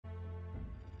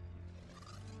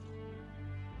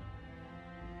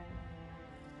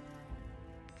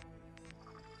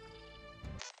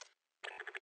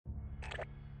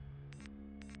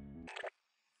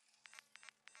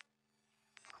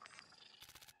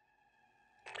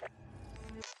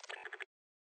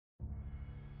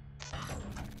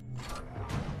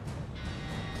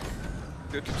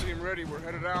Get the team ready, we're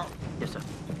headed out. Yes, sir.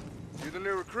 You the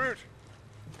new recruit?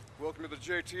 Welcome to the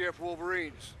JTF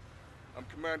Wolverines. I'm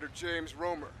Commander James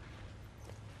Romer.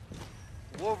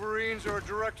 The Wolverines are a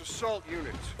direct assault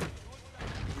unit.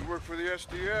 We work for the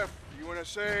SDF,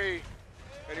 UNSA,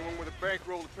 anyone with a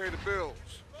bankroll to pay the bills.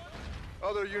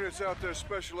 Other units out there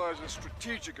specialize in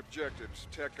strategic objectives,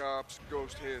 tech ops,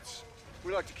 ghost hits.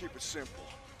 We like to keep it simple.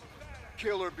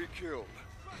 Kill or be killed.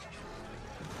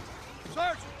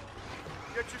 Sergeant!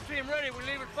 Get your team ready, we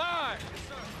leave at 5! Yes,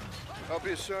 sir. I'll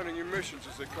be assigning you missions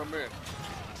as they come in.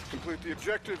 Complete the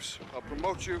objectives, I'll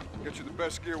promote you, get you the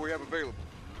best gear we have available.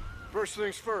 First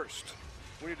things first,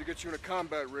 we need to get you in a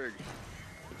combat rig.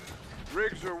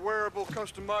 Rigs are wearable,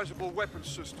 customizable weapon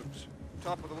systems.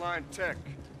 Top-of-the-line tech,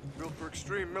 built for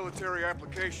extreme military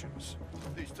applications.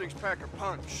 These things pack a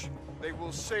punch. They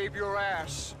will save your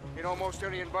ass in almost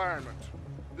any environment.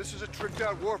 This is a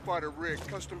tricked-out warfighter rig,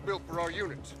 custom-built for our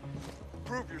unit.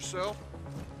 Prove yourself,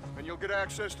 and you'll get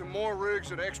access to more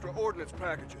rigs and extra ordnance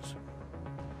packages.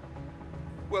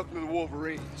 Welcome to the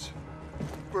Wolverines.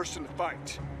 First in the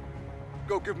fight.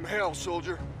 Go give them hell,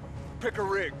 soldier. Pick a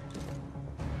rig.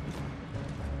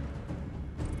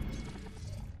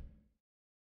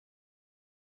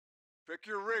 Pick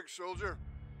your rig, soldier.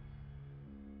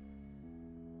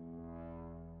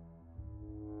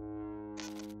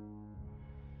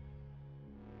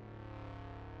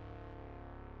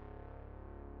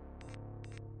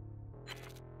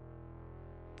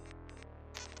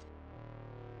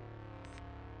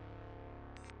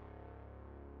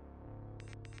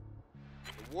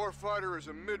 The Warfighter is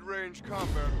a mid-range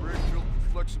combat rig built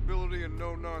for flexibility and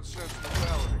no-nonsense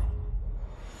mentality.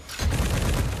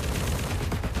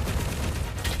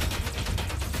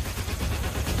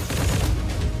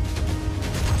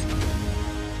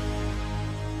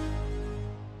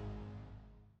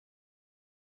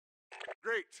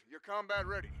 Great, you're combat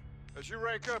ready. As you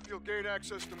rank up, you'll gain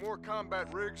access to more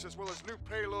combat rigs as well as new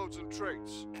payloads and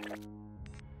traits.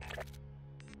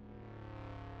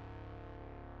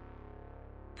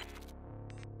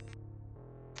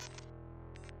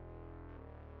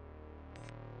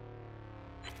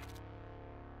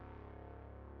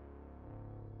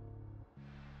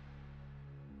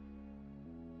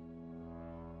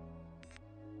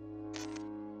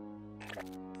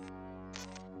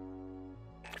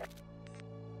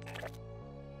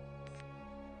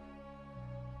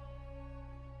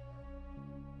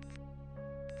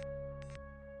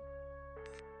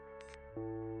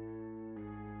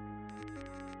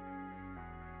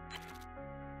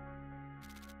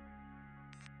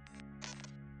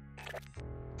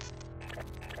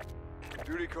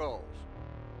 Duty calls.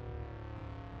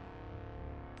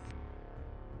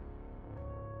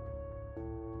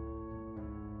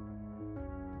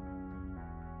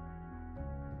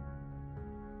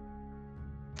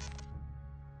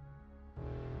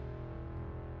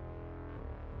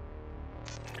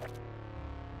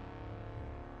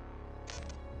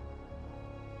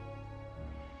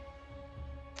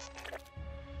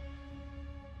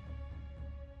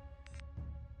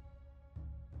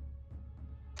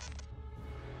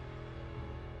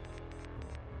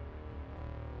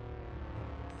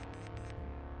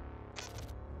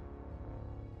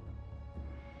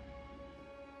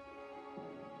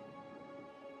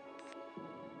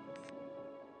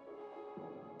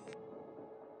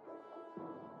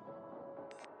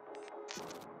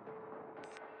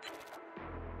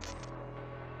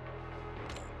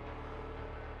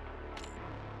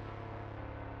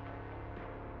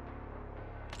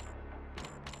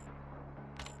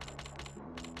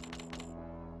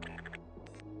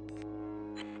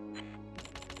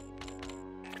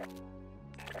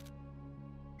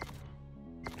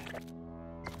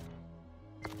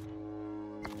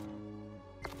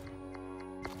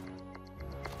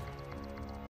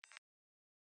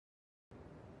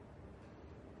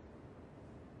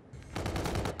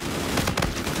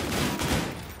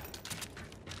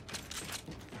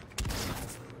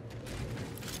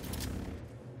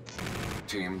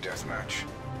 Team Deathmatch.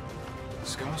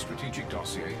 Scout Strategic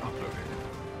Dossier uploaded.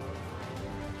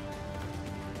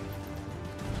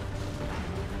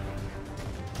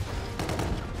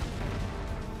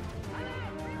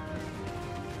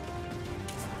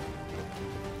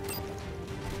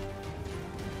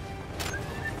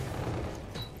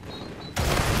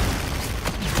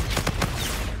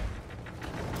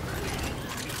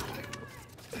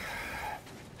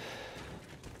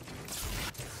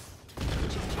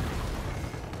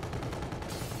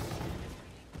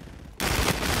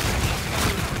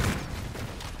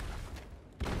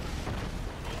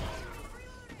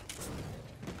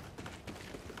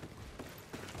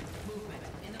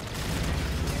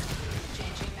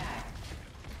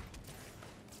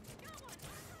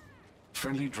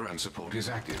 Friendly drone support is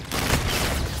active.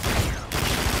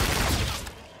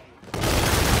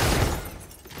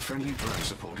 Friendly drone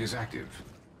support is active.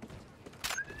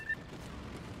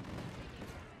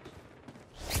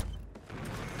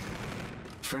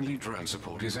 Friendly drone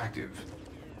support is active.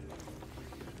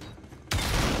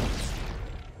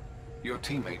 Your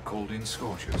teammate called in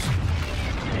Scorchers.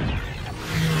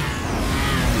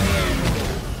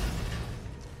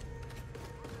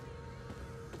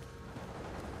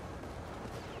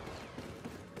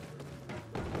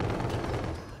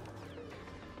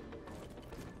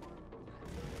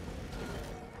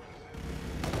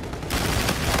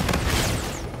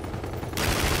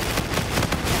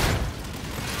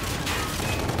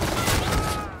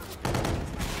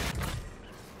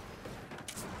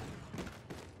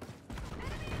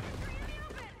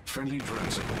 Friendly drone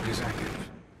support is active.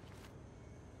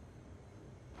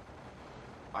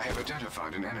 I have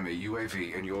identified an enemy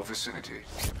UAV in your vicinity.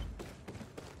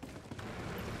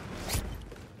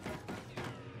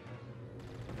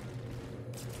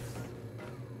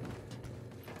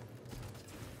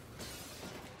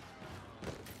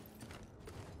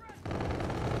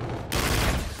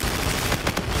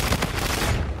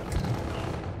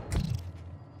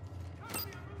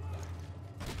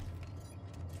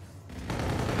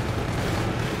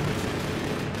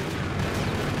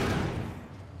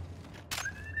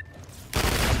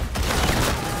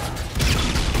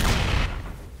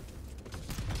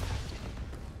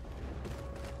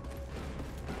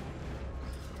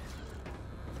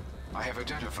 I have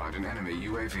identified an enemy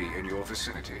UAV in your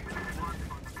vicinity.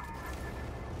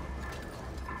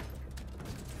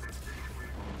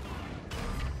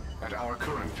 At our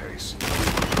current pace,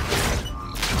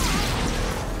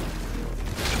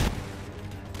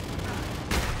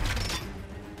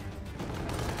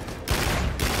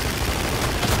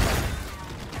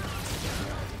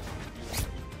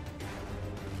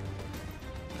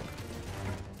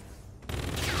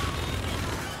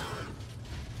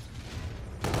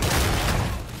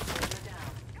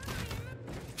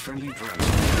 friendly drones.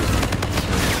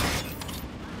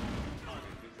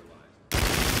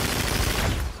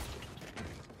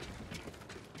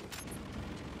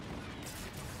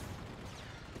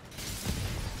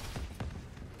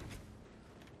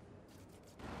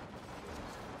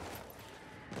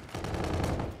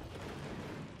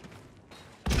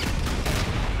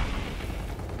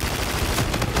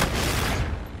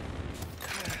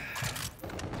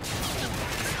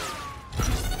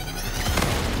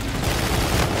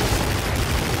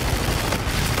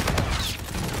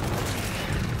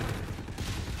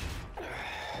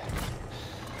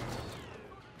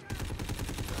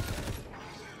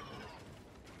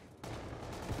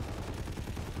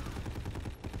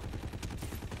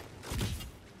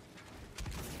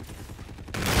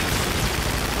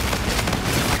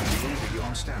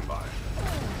 Standby.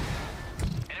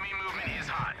 Enemy movement is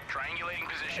hot. Triangulating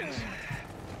positions.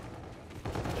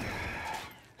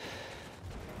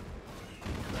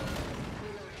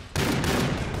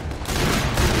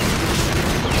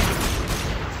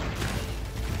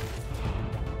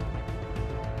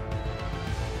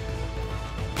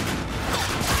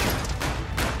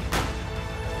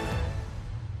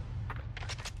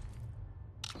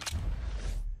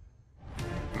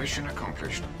 Mission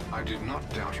accomplished. I did not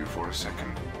doubt you for a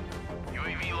second.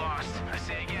 UAV lost. I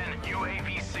say again,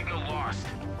 UAV signal lost.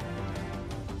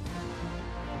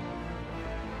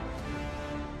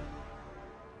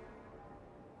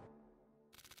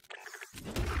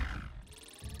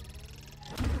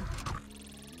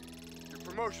 Your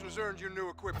promotion has earned you new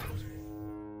equipment.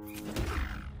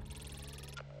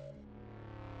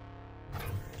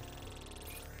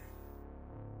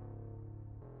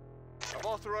 I've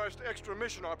authorized extra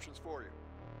mission options for you.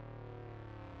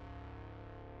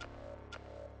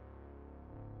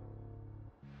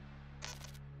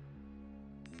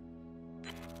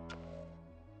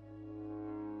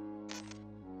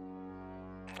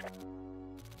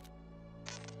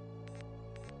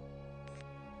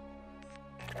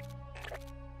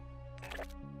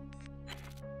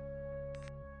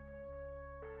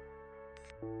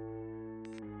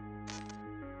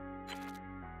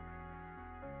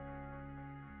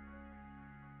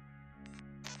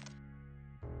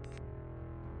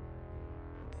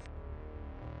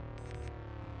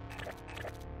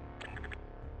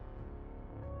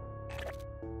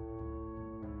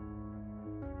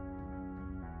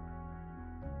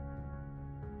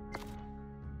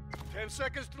 Ten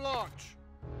seconds to launch.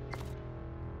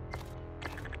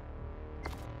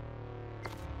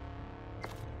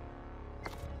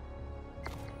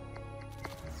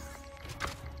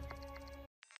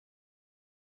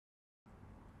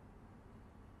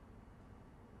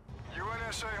 UNS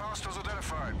Hostiles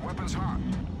identified. Weapons hot.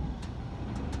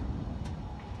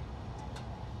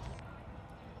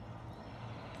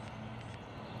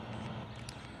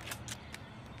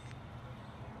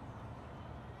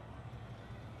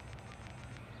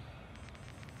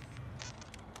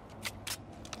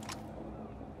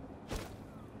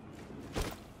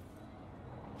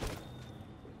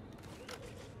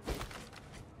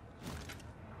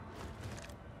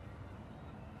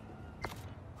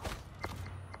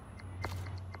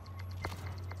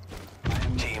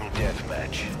 Team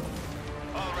deathmatch.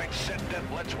 All right, set them.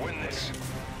 Let's win this.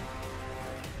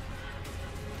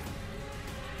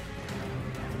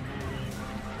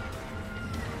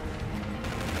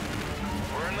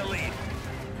 We're in the lead.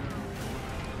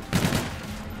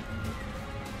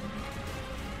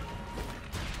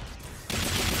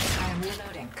 I am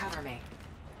reloading. Cover me.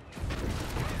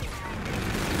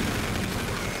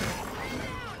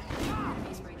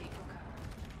 He's breaking for cover.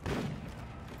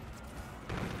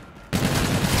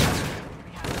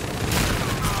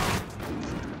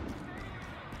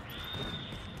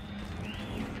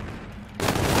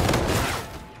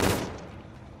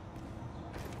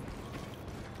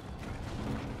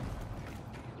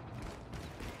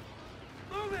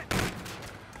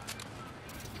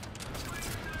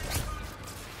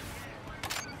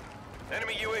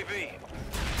 Enemy UAV.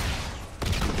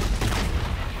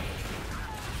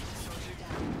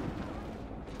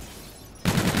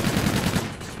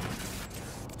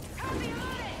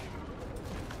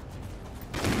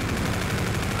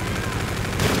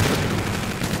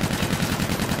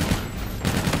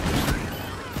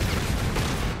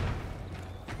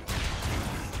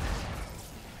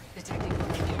 Detecting.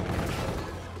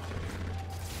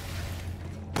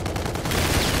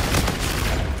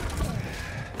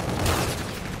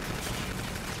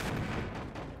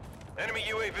 Enemy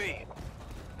UAV.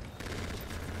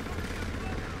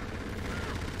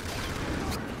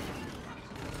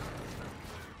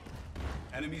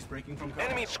 Enemies breaking from cover.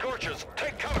 Enemy Scorchers,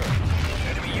 take cover.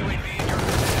 Enemy UAV in your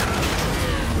vicinity.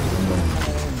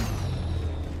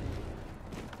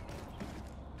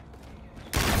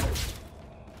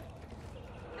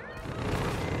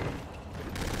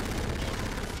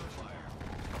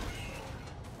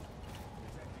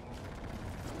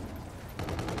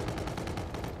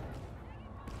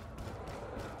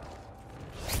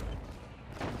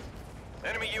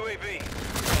 Enemy UAV.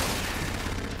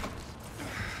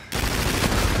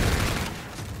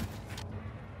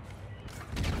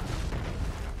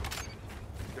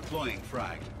 Deploying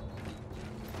frag.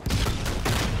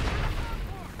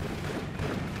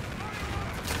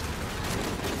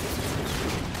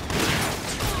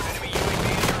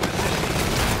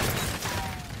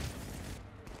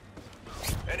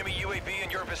 Enemy UAV in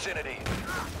your vicinity.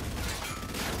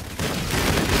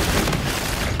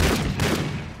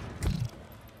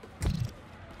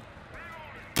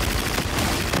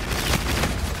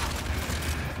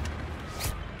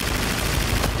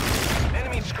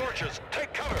 Enemy Scorchers,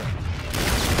 take cover.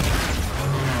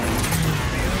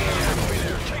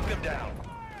 Take them down.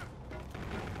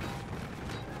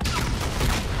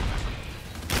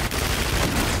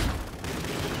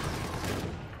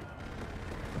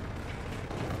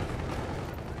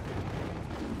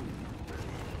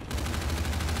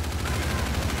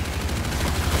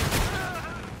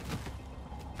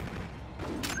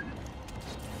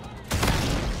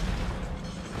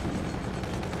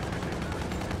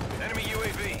 Enemy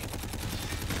UAV.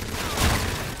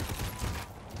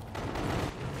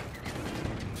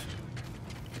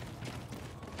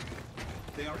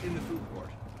 They are in the food court.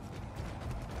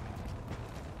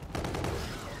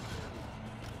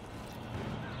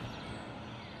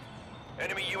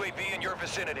 Enemy UAV in your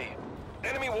vicinity.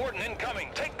 Enemy Warden incoming.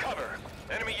 Take cover.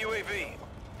 Enemy UAV.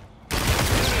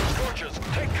 Enemy Scorchers,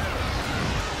 take cover.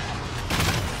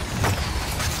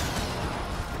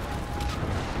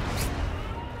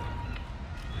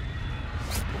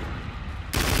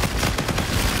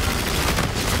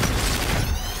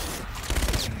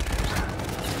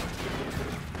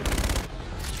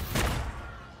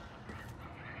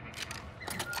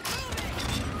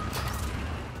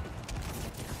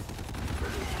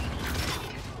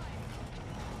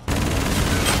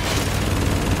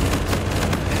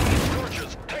 Enemy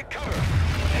Scorchers, take cover.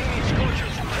 Enemy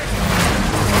Scorchers, take cover.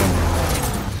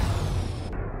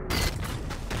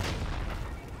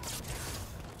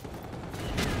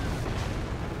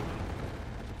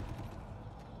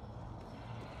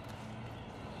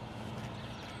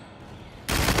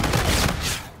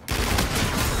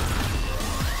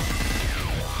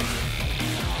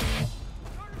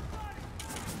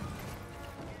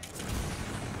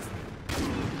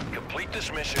 Complete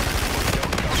this mission or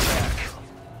don't come back.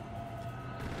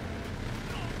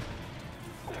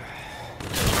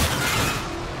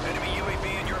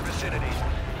 vicinity.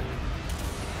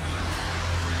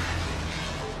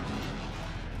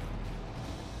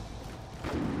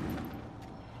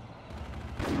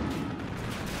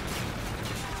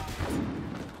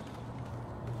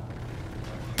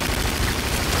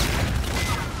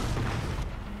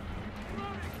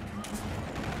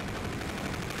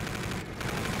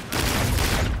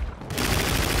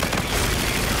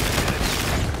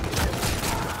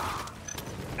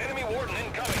 Enemy warden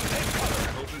incoming. Take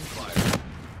cover. Open fire.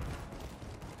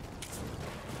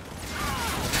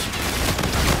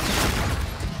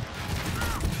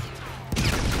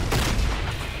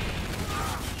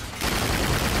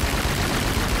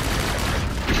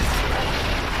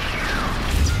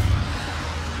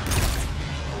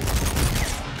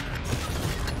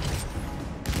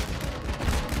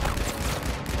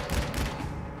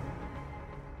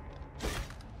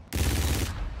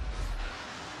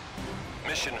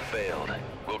 Mission failed.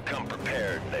 We'll come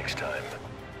prepared next time.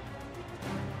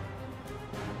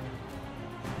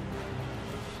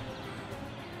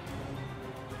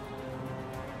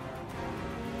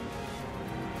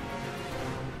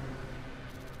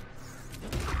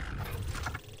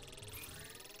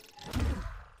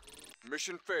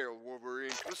 Mission failed,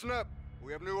 Wolverine. Listen up.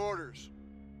 We have new orders.